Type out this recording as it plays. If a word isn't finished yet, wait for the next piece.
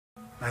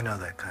I know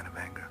that kind of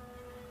anger.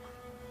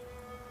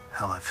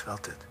 Hell, I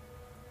felt it.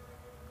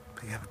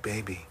 But you have a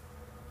baby.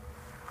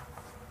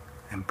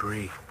 And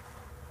Bree.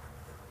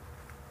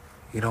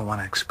 You don't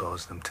want to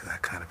expose them to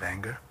that kind of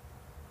anger.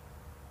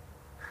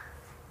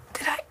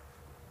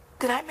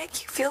 Did I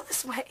make you feel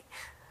this way?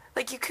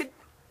 Like you could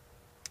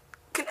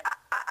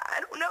I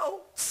don't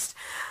know.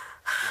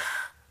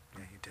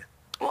 Yeah, you did.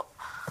 Well,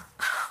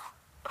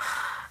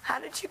 how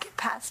did you get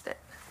past it?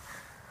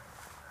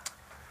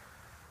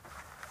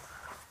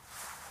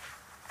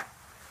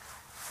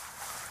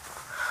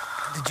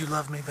 Did you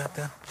love me back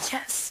then?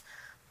 Yes,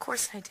 of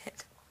course I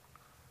did.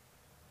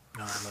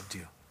 No, I loved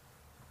you.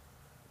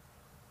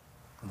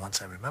 And once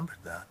I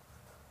remembered that,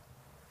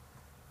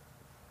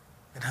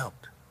 it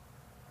helped.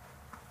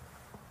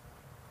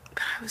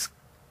 But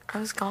I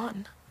was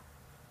gone.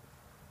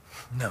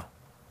 No.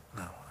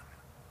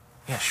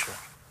 Yeah, sure.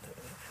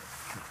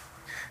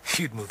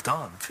 You'd moved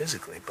on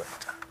physically,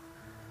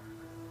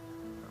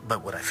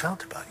 but what I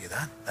felt about you,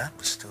 that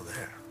was still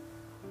there.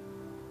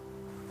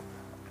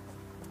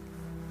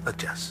 Look,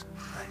 Jess,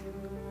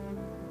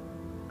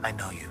 I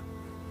know you.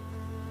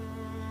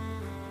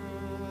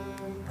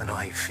 I know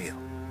how you feel,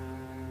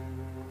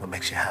 what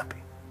makes you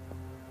happy,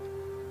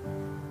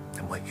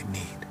 and what you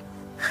need.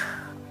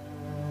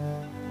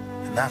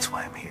 And that's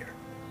why I'm here.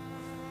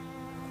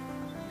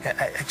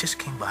 I just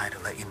came by to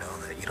let you know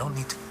that you don't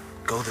need to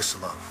go this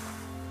alone,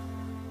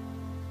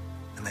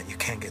 and that you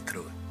can get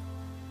through it.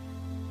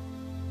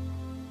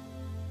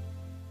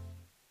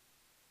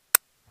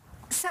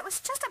 So it was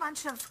just a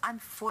bunch of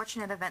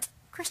unfortunate events.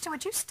 Cristian,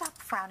 would you stop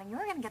frowning? You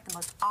were going to get the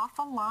most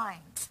awful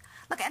lines.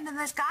 Look, and then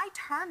this guy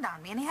turned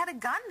on me, and he had a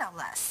gun, no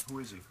less. Who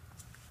is he?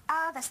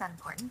 That's not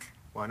important.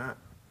 Why not?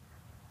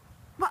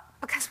 Well,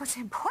 because what's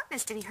important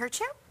is, did he hurt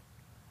you?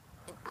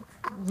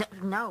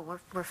 No,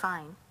 we're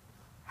fine.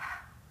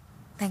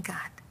 Thank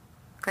God.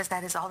 Because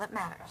that is all that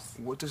matters.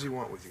 What does he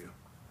want with you?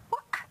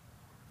 Well,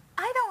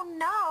 I don't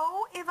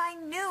know. If I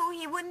knew,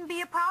 he wouldn't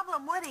be a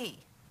problem, would he?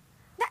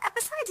 Now,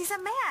 besides, he's a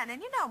man,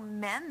 and you know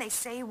men, they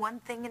say one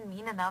thing and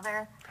mean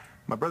another.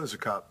 My brother's a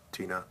cop,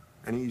 Tina,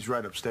 and he's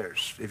right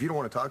upstairs. If you don't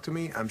want to talk to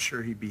me, I'm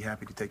sure he'd be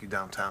happy to take you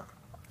downtown.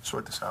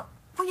 Sort this out.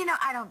 Well, you know,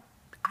 I don't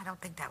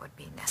think that would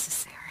be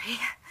necessary.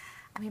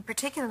 I mean,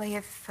 particularly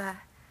if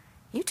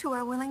you two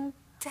are willing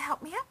to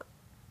help me out.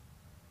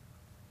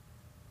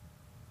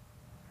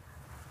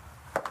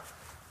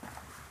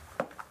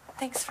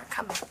 Thanks for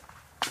coming.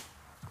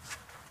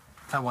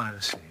 I wanted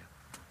to see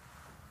you,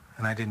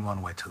 and I didn't want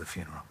to wait till the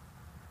funeral.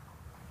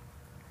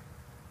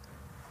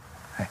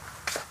 Hey,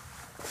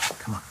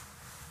 come on.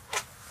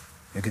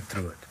 You get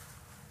through it.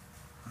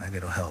 Maybe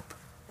it'll help.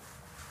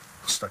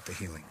 We'll start the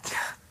healing.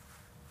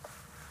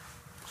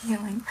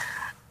 Healing?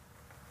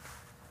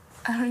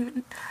 I don't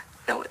even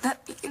know what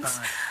that means.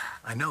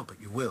 I know, but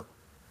you will.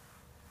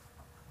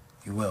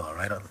 You will, all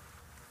right?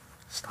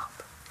 Stop.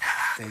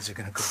 Days are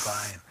going to go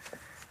by,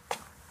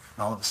 and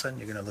all of a sudden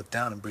you're going to look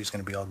down and Bree's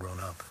going to be all grown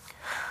up.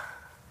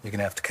 You're going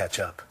to have to catch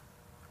up,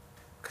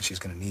 because she's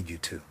going to need you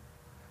too.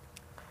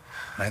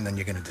 And then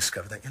you're going to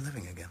discover that you're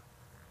living again.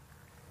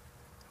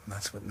 And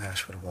that's what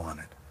Nash would have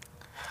wanted.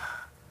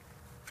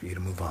 For you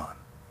to move on.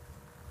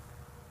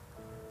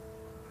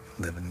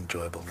 Live an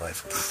enjoyable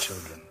life with your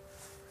children.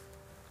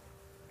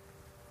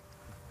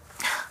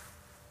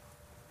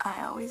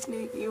 I always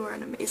knew you were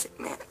an amazing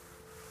man.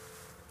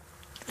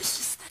 It's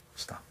just that...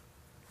 Stop.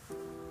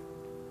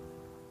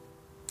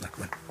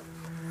 Look,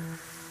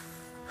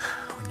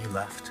 when you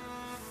left,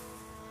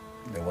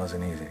 it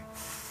wasn't easy.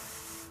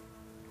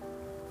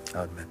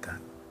 I'll admit that.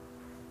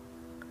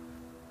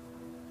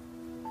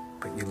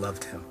 But you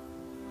loved him.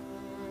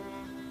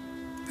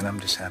 And I'm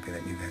just happy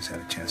that you guys had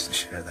a chance to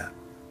share that.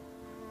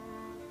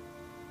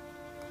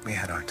 We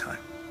had our time.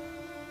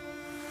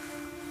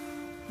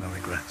 No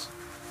regrets.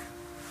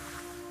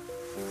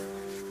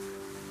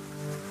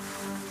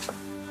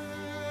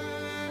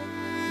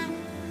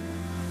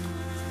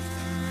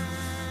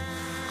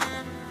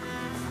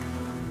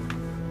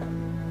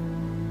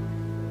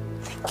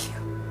 Thank you.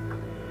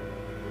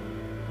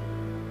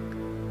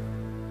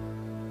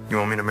 You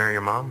want me to marry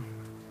your mom?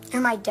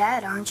 You're my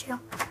dad, aren't you?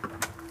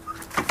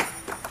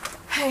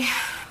 Hey,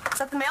 is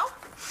that the mail?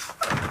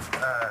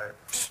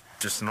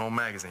 Just an old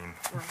magazine.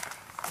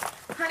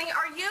 Honey,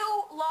 are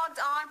you logged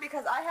on?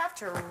 Because I have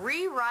to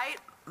rewrite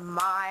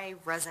my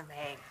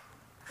resume.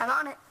 I'm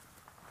on it.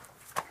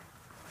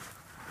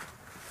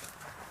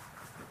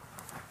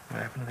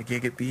 What happened to the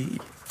gig at BE?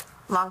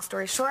 Long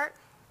story short,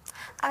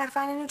 I gotta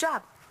find a new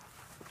job.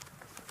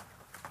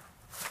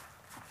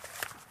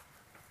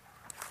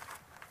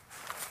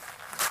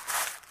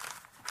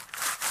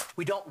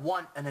 We don't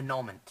want an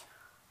annulment.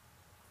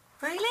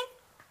 Really?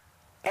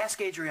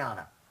 Ask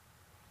Adriana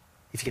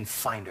if you can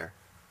find her.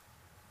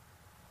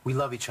 We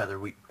love each other.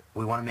 We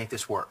want to make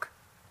this work.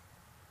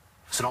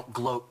 So don't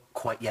gloat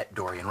quite yet,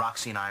 Dorian.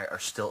 Roxy and I are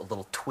still a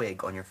little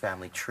twig on your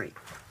family tree.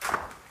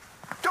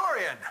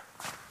 Dorian!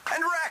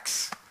 And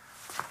Rex!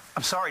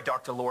 I'm sorry,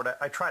 Dr. Lord.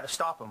 I tried to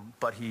stop him,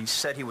 but he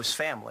said he was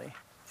family.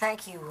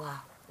 Thank you,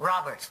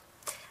 Robert.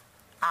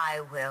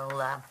 I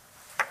will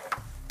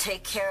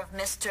take care of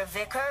Mr.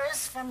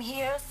 Vickers from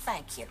here,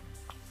 thank you.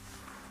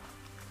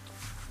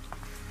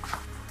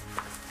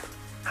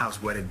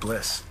 How's wedded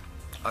bliss?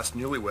 Us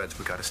newlyweds,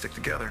 we gotta stick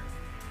together.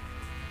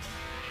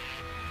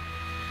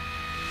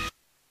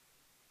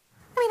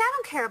 I mean, I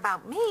don't care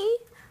about me,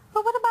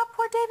 but what about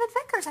poor David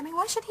Vickers? I mean,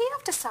 why should he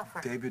have to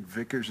suffer? David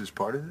Vickers is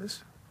part of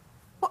this?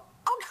 Well,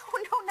 oh,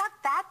 no, not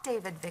that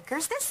David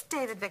Vickers. This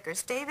David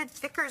Vickers. David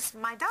Vickers,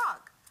 my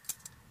dog.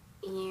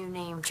 You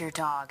named your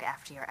dog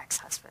after your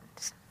ex-husband.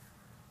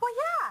 Well,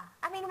 yeah.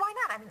 I mean, why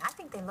not? I mean, I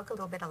think they look a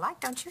little bit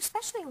alike, don't you?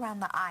 Especially around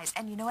the eyes.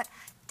 And you know what?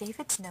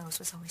 David's nose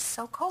was always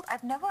so cold.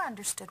 I've never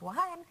understood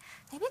why. And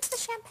maybe it's the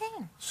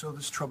champagne. So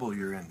this trouble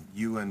you're in,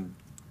 you and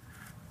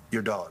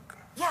your dog.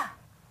 Yeah.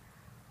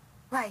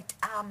 Right.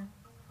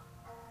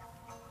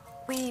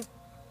 We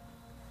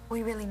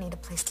really need a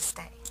place to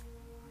stay.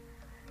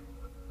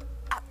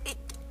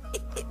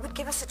 It would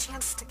give us a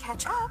chance to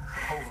catch up.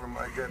 Over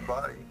my dead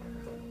body.